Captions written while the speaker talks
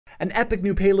An epic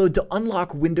new payload to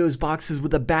unlock Windows boxes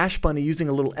with a bash bunny using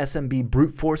a little SMB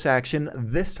brute force action,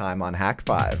 this time on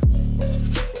Hak5.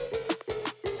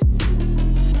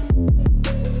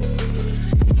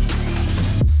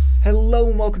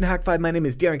 Hello and welcome to Hak5. My name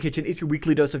is Darren Kitchen. It's your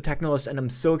weekly dose of Technologist, and I'm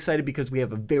so excited because we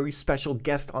have a very special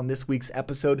guest on this week's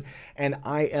episode, and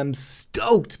I am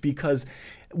stoked because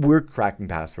we're cracking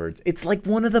passwords. It's like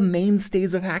one of the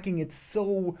mainstays of hacking. It's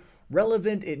so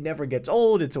relevant. It never gets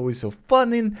old. It's always so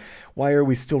fun. And why are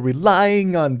we still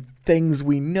relying on things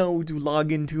we know to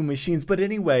log into machines? But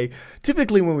anyway,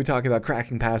 typically when we talk about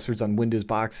cracking passwords on Windows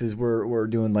boxes, we're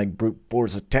doing like brute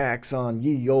force attacks on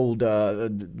ye old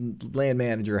LAN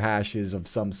manager hashes of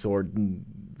some sort and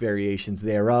variations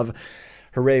thereof.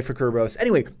 Hooray for Kerberos.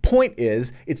 Anyway, point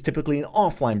is, it's typically an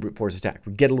offline brute force attack.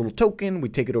 We get a little token, we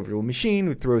take it over to a machine,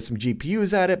 we throw some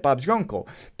GPUs at it, Bob's your uncle.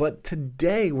 But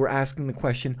today we're asking the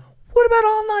question, what about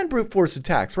online brute force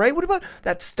attacks, right? What about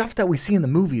that stuff that we see in the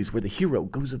movies where the hero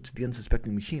goes up to the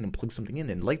unsuspecting machine and plugs something in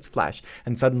and lights flash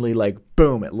and suddenly, like,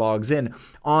 boom, it logs in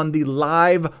on the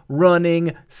live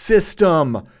running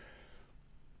system?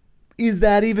 Is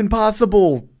that even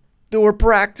possible or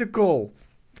practical?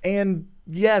 And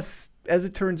yes, as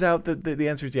it turns out, the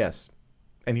answer is yes.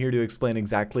 And here to explain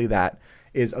exactly that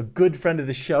is a good friend of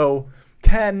the show,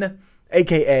 Ken,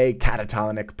 aka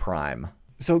Catatonic Prime.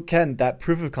 So Ken, that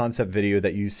proof of concept video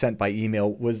that you sent by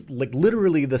email was like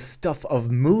literally the stuff of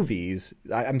movies.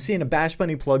 I'm seeing a bash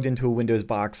bunny plugged into a Windows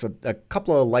box, a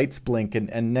couple of lights blink,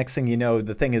 and next thing you know,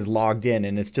 the thing is logged in,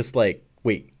 and it's just like,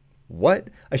 wait, what?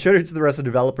 I showed it to the rest of the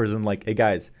developers, and I'm like, hey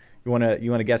guys, you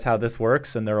wanna guess how this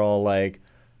works? And they're all like,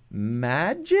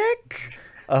 magic?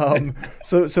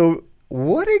 So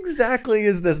what exactly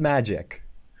is this magic?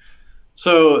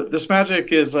 So this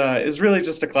magic is really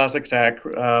just a classic attack,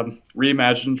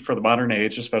 reimagined for the modern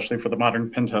age, especially for the modern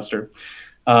pen tester.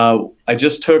 I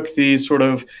just took these sort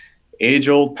of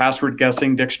age-old password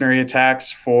guessing dictionary attacks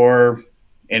for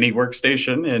any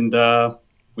workstation, and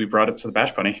we brought it to the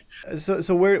bash bunny.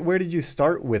 So where did you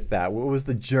start with that? What was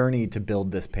the journey to build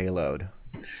this payload?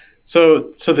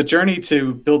 So the journey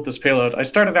to build this payload, I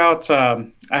started out,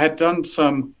 I had done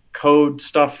some code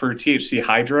stuff for THC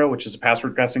Hydra, which is a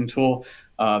password guessing tool,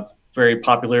 very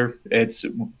popular. It's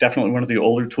definitely one of the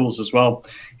older tools as well.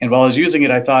 And while I was using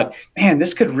it, I thought, man,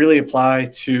 this could really apply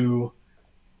to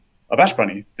a bash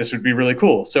bunny. This would be really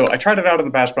cool. So I tried it out on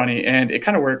the bash bunny, and it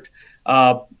kind of worked.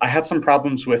 I had some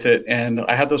problems with it, and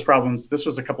I had those problems. This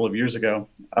was a couple of years ago,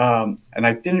 and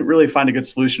I didn't really find a good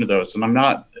solution to those. And I'm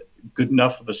not good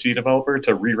enough of a C developer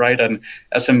to rewrite an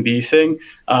SMB thing.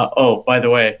 Oh, by the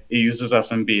way, it uses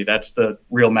SMB. That's the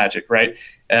real magic, right?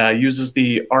 Uses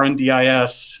the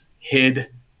RNDIS HID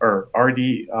or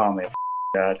RD. Oh man,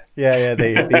 God. Yeah,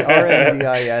 the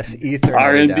RNDIS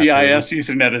Ethernet RNDIS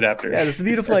Ethernet adapter. Yeah, that's a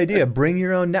beautiful idea. Bring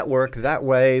your own network. That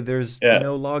way, there's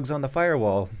no logs on the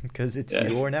firewall because it's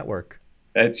your network.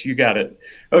 You got it.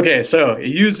 Okay, so it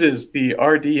uses the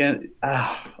RDNIS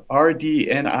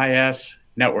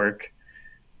network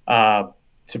to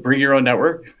bring your own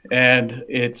network, and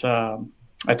it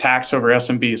attacks over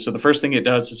SMB. So the first thing it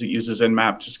does is it uses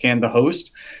Nmap to scan the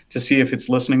host to see if it's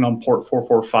listening on port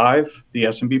 445, the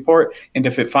SMB port, and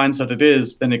if it finds that it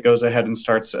is, then it goes ahead and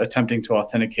starts attempting to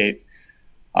authenticate.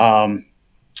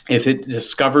 If it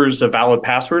discovers a valid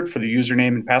password for the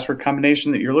username and password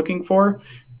combination that you're looking for,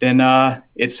 then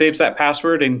it saves that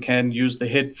password and can use the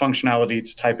HID functionality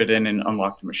to type it in and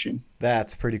unlock the machine.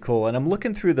 That's pretty cool. And I'm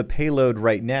looking through the payload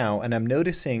right now, and I'm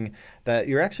noticing that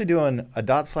you're actually doing a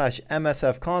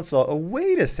 ./MSF console. Oh,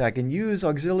 wait a second. Use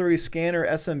auxiliary scanner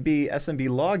SMB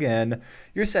login.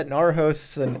 You're setting our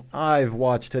hosts, and I've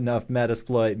watched enough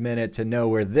Metasploit Minute to know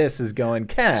where this is going.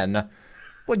 Ken,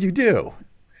 what'd you do?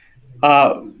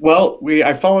 Well,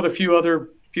 I followed a few other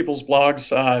people's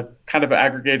blogs, kind of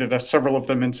aggregated several of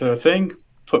them into a thing,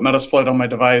 put Metasploit on my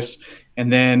device,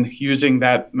 and then using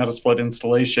that Metasploit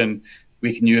installation,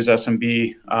 we can use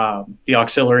SMB, the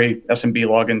auxiliary SMB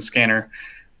login scanner,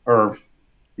 or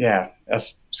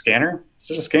scanner?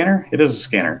 Is it a scanner? It is a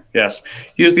scanner, yes.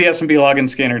 Use the SMB login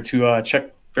scanner to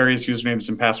check various usernames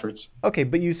and passwords. Okay,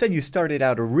 but you said you started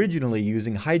out originally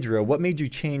using Hydra. What made you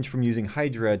change from using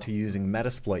Hydra to using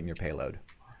Metasploit in your payload?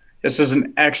 This is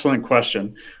an excellent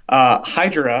question.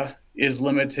 Hydra is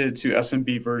limited to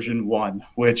SMB version 1,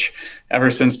 which ever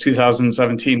since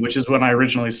 2017, which is when I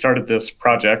originally started this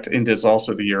project, and is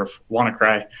also the year of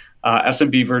WannaCry,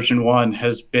 SMB version 1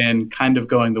 has been kind of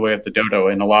going the way of the dodo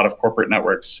in a lot of corporate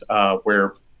networks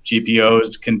where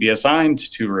GPOs can be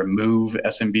assigned to remove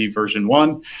SMB version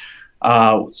 1.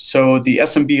 So the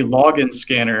SMB login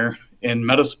scanner in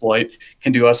Metasploit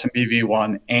can do SMB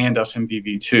v1 and SMB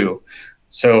v2.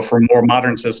 So for more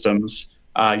modern systems,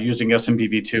 using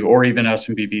SMBv2 or even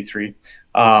SMBv3,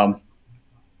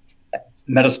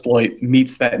 Metasploit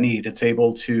meets that need. It's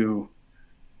able to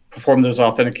perform those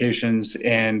authentications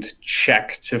and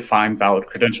check to find valid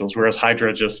credentials, whereas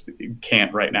Hydra just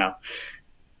can't right now.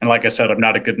 And like I said, I'm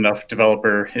not a good enough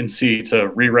developer in C to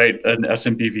rewrite an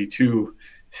SMBv2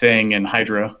 thing in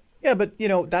Hydra. Yeah, but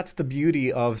that's the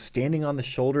beauty of standing on the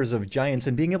shoulders of giants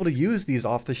and being able to use these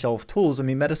off-the-shelf tools. I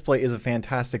mean, Metasploit is a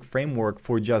fantastic framework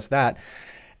for just that.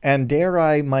 And dare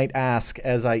I might ask,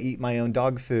 as I eat my own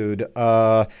dog food,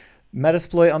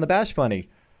 Metasploit on the Bash Bunny,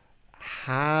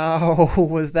 how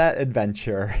was that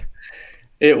adventure?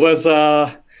 It was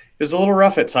a little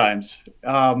rough at times.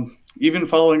 Even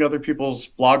following other people's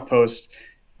blog posts,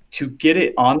 to get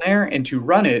it on there and to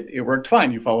run it, it worked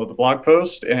fine. You follow the blog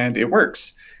post and it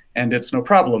works, and it's no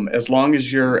problem as long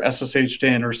as you're SSH'd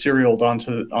in or serialed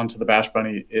onto the Bash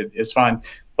Bunny. It is fine.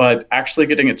 But actually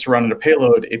getting it to run in a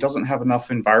payload, it doesn't have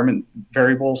enough environment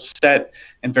variables set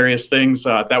and various things.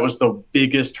 That was the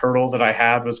biggest hurdle that I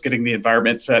had, was getting the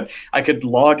environment set. I could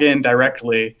log in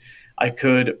directly. I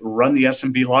could run the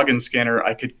SMB login scanner.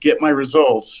 I could get my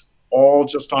results all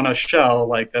just on a shell,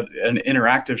 like that, an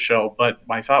interactive shell. But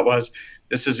my thought was,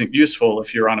 this isn't useful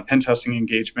if you're on a pen testing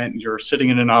engagement and you're sitting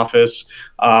in an office.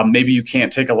 Maybe you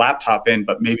can't take a laptop in,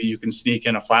 but maybe you can sneak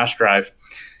in a flash drive.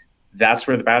 That's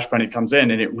where the Bash Bunny comes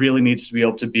in, and it really needs to be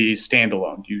able to be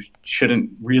standalone. You shouldn't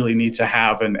really need to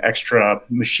have an extra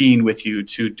machine with you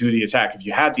to do the attack. If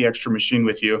you had the extra machine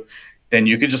with you, then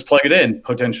you could just plug it in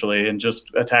potentially and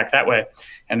just attack that way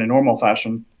in a normal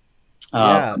fashion.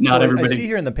 Yeah, not so everybody. I see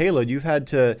here in the payload, you've had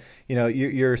to,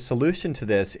 your solution to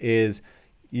this is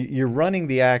you're running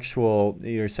the actual,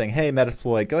 you're saying, hey,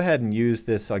 Metasploit, go ahead and use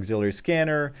this auxiliary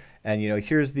scanner. And,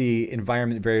 here's the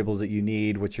environment variables that you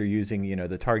need, which you're using,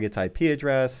 the target's IP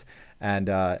address. And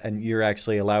you're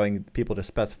actually allowing people to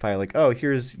specify like, oh,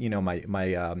 here's,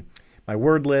 my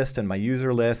word list and my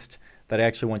user list that I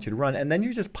actually want you to run. And then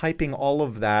you're just piping all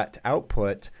of that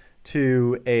output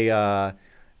to a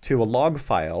log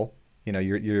file.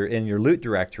 You're in your loot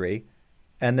directory,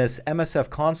 and this MSF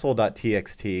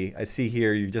console.txt, I see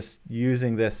here you're just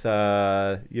using this,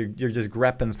 you're just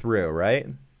grepping through, right?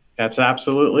 That's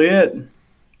absolutely it.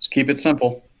 Just keep it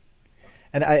simple.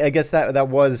 And I guess that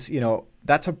was,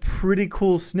 that's a pretty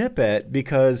cool snippet,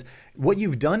 because what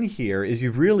you've done here is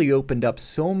you've really opened up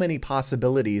so many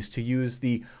possibilities to use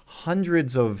the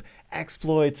hundreds of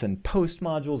exploits and post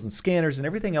modules and scanners and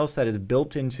everything else that is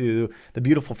built into the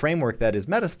beautiful framework that is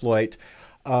Metasploit.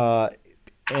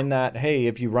 In that, hey,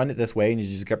 if you run it this way and you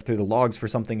just get through the logs for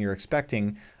something you're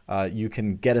expecting, you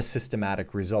can get a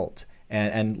systematic result.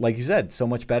 And like you said, so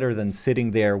much better than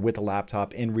sitting there with a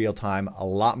laptop in real time, a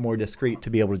lot more discreet to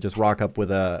be able to just rock up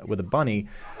with a bunny.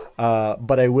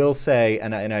 But I will say,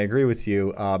 and I agree with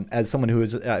you, as someone who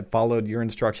has followed your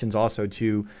instructions also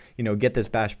to get this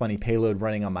Bash Bunny payload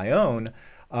running on my own,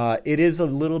 it is a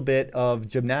little bit of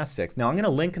gymnastics. Now I'm going to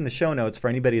link in the show notes for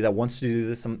anybody that wants to do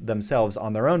this themselves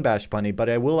on their own Bash Bunny, but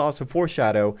I will also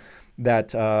foreshadow that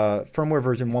firmware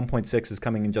version 1.6 is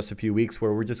coming in just a few weeks,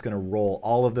 where we're just going to roll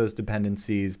all of those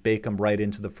dependencies, bake them right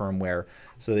into the firmware,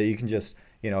 so that you can just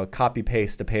copy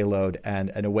paste a payload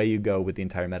and away you go with the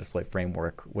entire Metasploit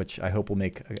framework, which I hope will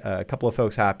make a couple of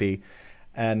folks happy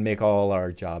and make all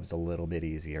our jobs a little bit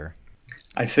easier.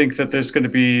 I think that there's going to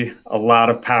be a lot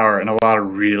of power and a lot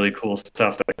of really cool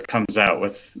stuff that comes out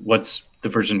with once the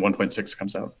version 1.6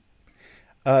 comes out.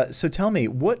 So tell me,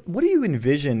 what do you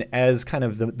envision as kind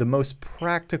of the most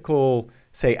practical,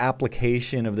 say,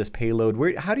 application of this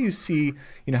payload? How do you see,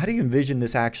 how do you envision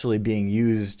this actually being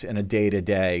used in a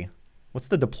day-to-day? What's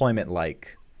the deployment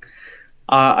like?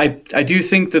 I do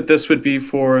think that this would be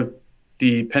for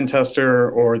the pen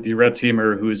tester or the red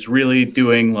teamer who's really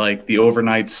doing like the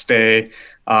overnight stay.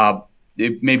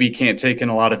 They maybe can't take in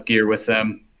a lot of gear with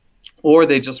them, or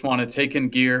they just want to take in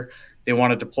gear. They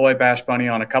want to deploy Bash Bunny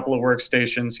on a couple of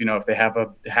workstations, if they have a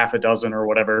half a dozen or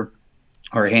whatever,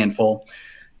 or a handful,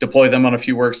 deploy them on a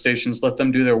few workstations, let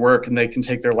them do their work, and they can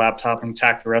take their laptop and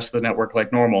attack the rest of the network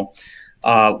like normal.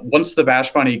 Once the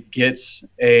Bash Bunny gets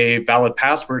a valid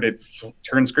password, it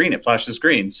turns green, it flashes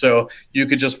green. So you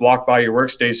could just walk by your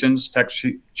workstations,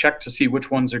 check to see which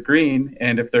ones are green,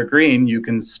 and if they're green, you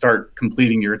can start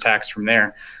completing your attacks from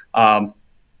there.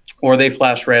 Or they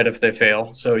flash red if they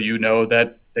fail, so you know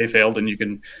that they failed, and you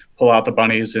can pull out the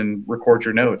bunnies and record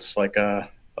your notes like a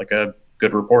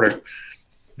good reporter.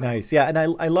 Nice. Yeah. And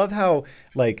I love how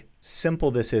like simple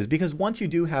this is because once you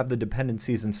do have the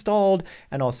dependencies installed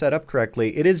and all set up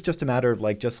correctly, it is just a matter of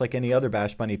like, just like any other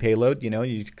Bash Bunny payload,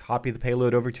 you copy the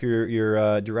payload over to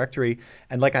your directory.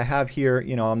 And like I have here,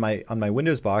 on my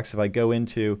Windows box, if I go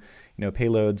into,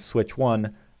 payload switch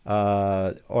one,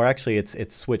 or actually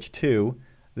it's switch two,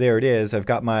 there it is. I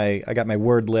got my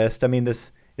word list. I mean,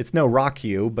 it's no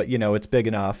RockU, but it's big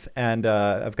enough. And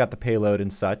I've got the payload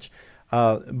and such.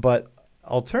 But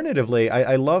alternatively,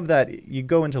 I love that you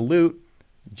go into loot,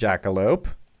 Jackalope,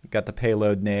 got the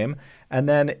payload name, and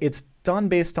then it's done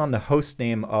based on the host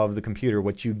name of the computer,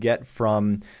 which you get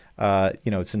from,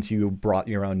 since you brought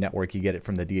your own network, you get it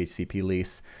from the DHCP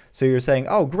lease. So you're saying,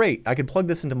 oh, great, I could plug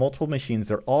this into multiple machines.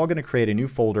 They're all going to create a new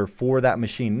folder for that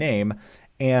machine name.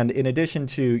 And in addition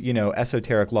to,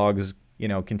 esoteric logs,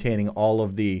 containing all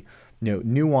of the,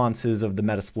 nuances of the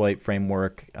Metasploit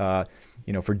framework,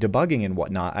 for debugging and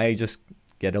whatnot, I just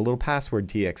get a little password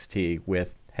txt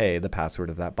with, hey, the password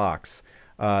of that box.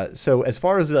 So as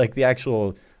far as like the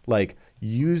actual like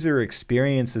user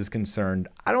experience is concerned,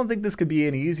 I don't think this could be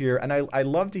any easier. And I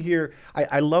love to hear,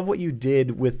 I love what you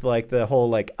did with like the whole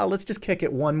like, oh, let's just kick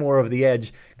it one more of the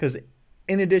edge. Because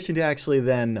in addition to actually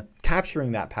then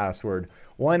capturing that password,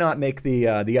 why not make the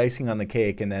icing on the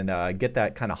cake and then get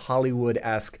that kind of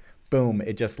Hollywood-esque, boom,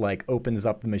 it just like opens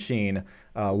up the machine,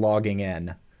 logging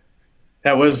in.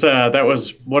 That was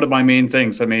one of my main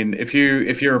things. I mean, if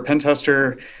you're a pen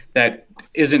tester that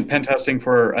isn't pen testing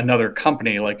for another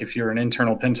company, like if you're an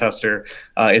internal pen tester,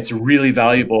 it's really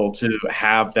valuable to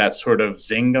have that sort of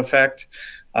zing effect,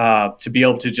 to be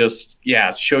able to just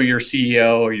show your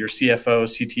CEO or your CFO,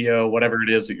 CTO, whatever it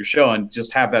is that you're showing,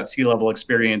 just have that C-level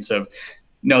experience of,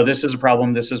 no, this is a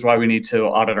problem. This is why we need to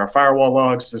audit our firewall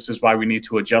logs. This is why we need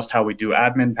to adjust how we do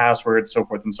admin passwords, so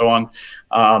forth and so on.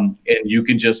 And you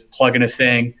can just plug in a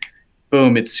thing,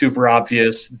 boom, it's super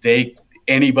obvious.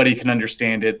 Anybody can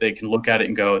understand it. They can look at it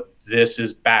and go, this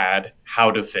is bad,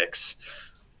 how to fix.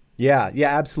 Yeah,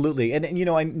 absolutely. And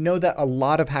I know that a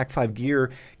lot of Hak5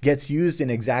 gear gets used in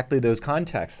exactly those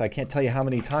contexts. I can't tell you how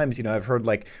many times, I've heard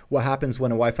like what happens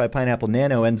when a Wi-Fi Pineapple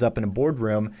Nano ends up in a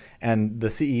boardroom and the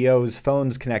CEO's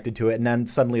phone's connected to it and then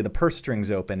suddenly the purse strings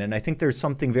open. And I think there's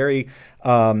something very,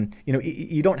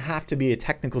 you don't have to be a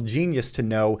technical genius to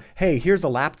know, hey, here's a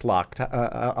laptop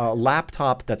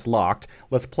that's locked.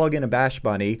 Let's plug in a Bash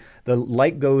Bunny. The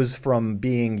light goes from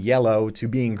being yellow to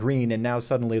being green and now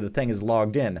suddenly the thing is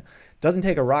logged in. Doesn't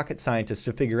take a rocket scientist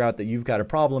to figure out that you've got a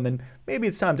problem, and maybe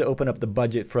it's time to open up the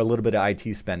budget for a little bit of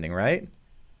IT spending, right?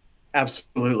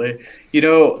 Absolutely.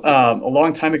 A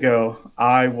long time ago,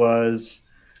 I was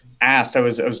asked, I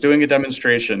was doing a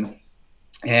demonstration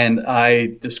and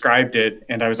I described it,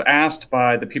 and I was asked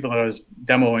by the people that I was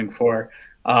demoing for,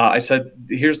 I said,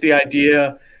 here's the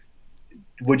idea.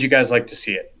 Would you guys like to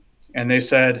see it? And they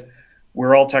said,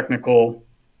 we're all technical.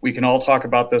 We can all talk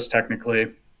about this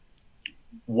technically.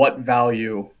 What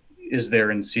value is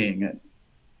there in seeing it?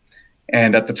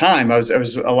 And at the time, I was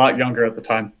a lot younger at the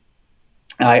time.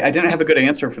 I didn't have a good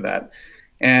answer for that.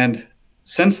 And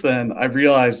since then, I've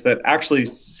realized that actually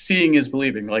seeing is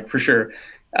believing, like for sure.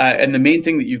 And the main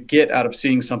thing that you get out of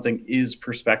seeing something is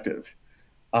perspective.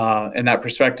 And that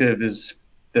perspective is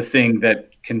the thing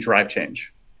that can drive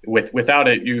change. Without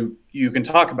it, you can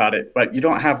talk about it, but you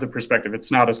don't have the perspective.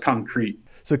 It's not as concrete.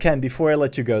 So Ken, before I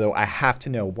let you go though, I have to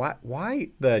know why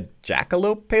the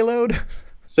Jackalope payload?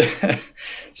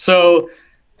 So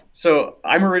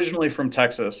I'm originally from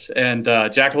Texas, and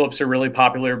jackalopes are really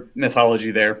popular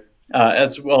mythology there,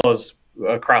 as well as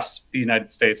across the United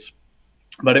States.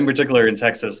 But in particular in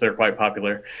Texas, they're quite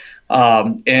popular.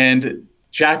 And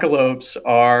jackalopes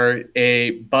are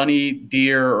a bunny,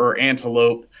 deer, or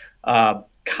antelope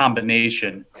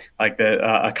combination, like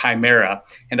a chimera.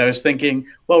 And I was thinking,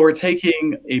 well, we're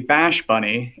taking a Bash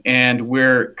Bunny and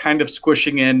we're kind of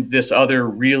squishing in this other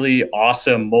really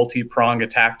awesome multi-prong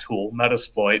attack tool,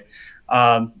 Metasploit.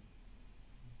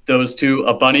 Those two,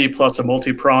 a bunny plus a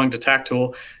multi-pronged attack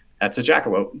tool, that's a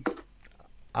jackalope.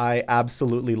 I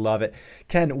absolutely love it.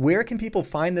 Ken, where can people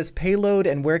find this payload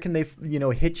and where can they,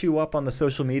 hit you up on the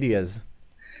social medias?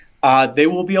 They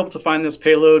will be able to find this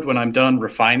payload when I'm done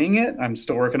refining it. I'm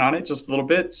still working on it just a little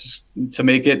bit just to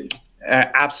make it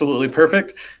absolutely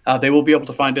perfect. They will be able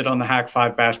to find it on the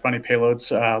Hak5 Bash Bunny payloads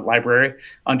library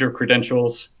under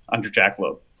credentials under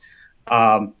Jackalope.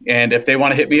 And if they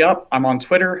want to hit me up, I'm on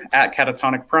Twitter at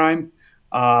Catatonic Prime.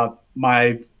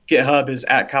 My GitHub is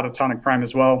at Catatonic Prime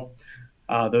as well.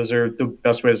 Those are the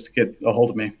best ways to get a hold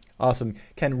of me. Awesome.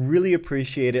 Ken, really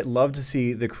appreciate it. Love to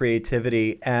see the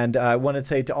creativity. And I want to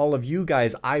say to all of you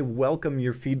guys, I welcome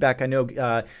your feedback. I know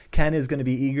Ken is going to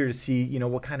be eager to see, you know,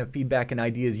 what kind of feedback and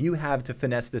ideas you have to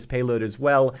finesse this payload as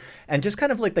well. And just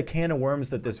kind of like the can of worms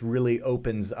that this really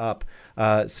opens up.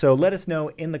 So let us know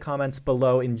in the comments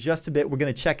below. In just a bit, we're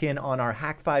going to check in on our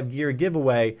Hak5 gear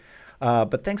giveaway.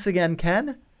 But thanks again,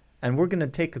 Ken. And we're going to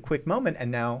take a quick moment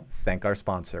and now thank our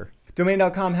sponsor.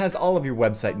 Domain.com has all of your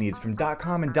website needs, from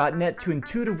 .com and .net to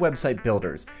intuitive website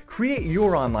builders. Create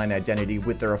your online identity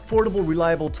with their affordable,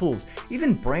 reliable tools.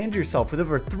 Even brand yourself with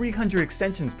over 300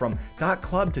 extensions from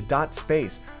 .club to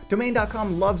 .space.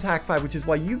 Domain.com loves Hak5, which is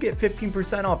why you get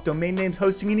 15% off domain names,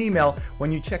 hosting, and email when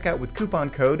you check out with coupon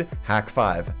code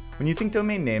Hak5. When you think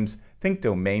domain names, think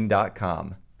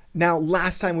Domain.com. Now,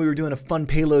 last time we were doing a fun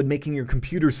payload making your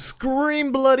computer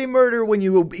scream bloody murder when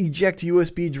you eject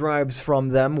USB drives from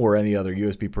them, or any other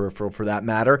USB peripheral for that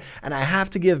matter. And I have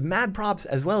to give mad props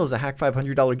as well as a Hak5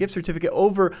 $100 gift certificate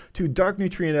over to Dark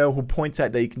Neutrino, who points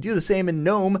out that you can do the same in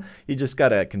GNOME. You just got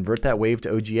to convert that wave to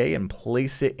OGA and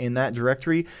place it in that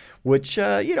directory, which,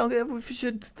 you know, we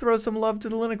should throw some love to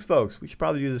the Linux folks. We should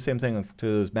probably do the same thing to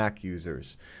those Mac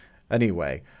users.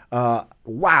 Anyway,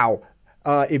 wow.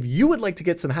 If you would like to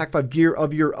get some Hak5 gear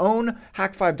of your own,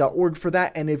 hak5.org for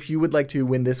that. And if you would like to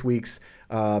win this week's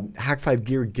Hak5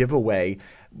 gear giveaway,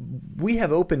 we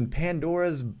have opened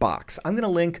Pandora's box. I'm going to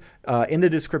link in the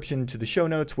description to the show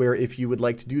notes where if you would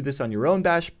like to do this on your own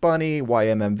Bash Bunny,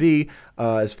 YMMV,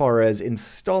 as far as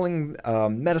installing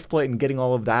Metasploit and getting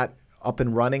all of that up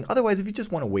and running. Otherwise, if you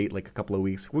just want to wait like a couple of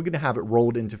weeks, we're going to have it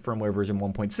rolled into firmware version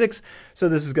 1.6. So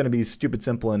this is going to be stupid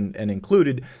simple and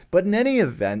included. But in any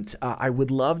event, I would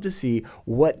love to see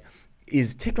what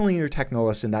is tickling your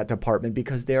technolist in that department,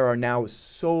 because there are now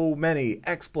so many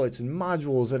exploits and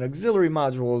modules and auxiliary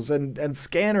modules and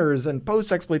scanners and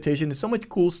post-exploitation. There's so much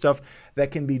cool stuff that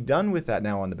can be done with that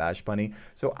now on the Bash Bunny.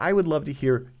 So I would love to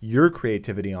hear your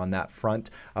creativity on that front.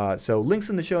 So links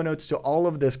in the show notes to all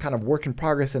of this kind of work in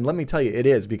progress. And let me tell you, it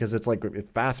is, because it's like, it's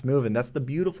fast moving. That's the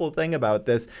beautiful thing about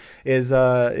this is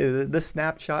the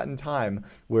snapshot in time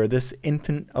where this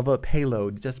infant of a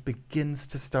payload just begins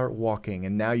to start walking.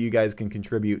 And now you guys can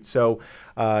contribute. So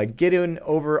get in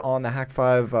over on the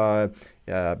Hak5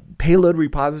 payload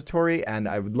repository, and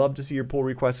I would love to see your pull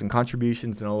requests and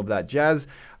contributions and all of that jazz,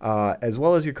 as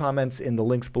well as your comments in the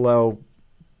links below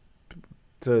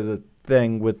to the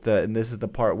thing with the, and this is the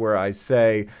part where I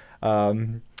say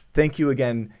thank you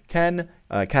again, Ken,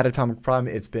 Catatomic Prime.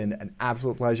 It's been an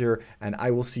absolute pleasure, and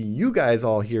I will see you guys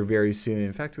all here very soon.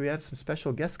 In fact, we have some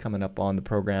special guests coming up on the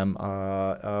program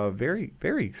very,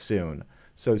 very soon.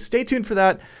 So stay tuned for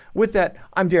that. With that,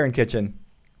 I'm Darren Kitchen.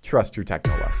 Trust your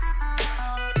Technolist.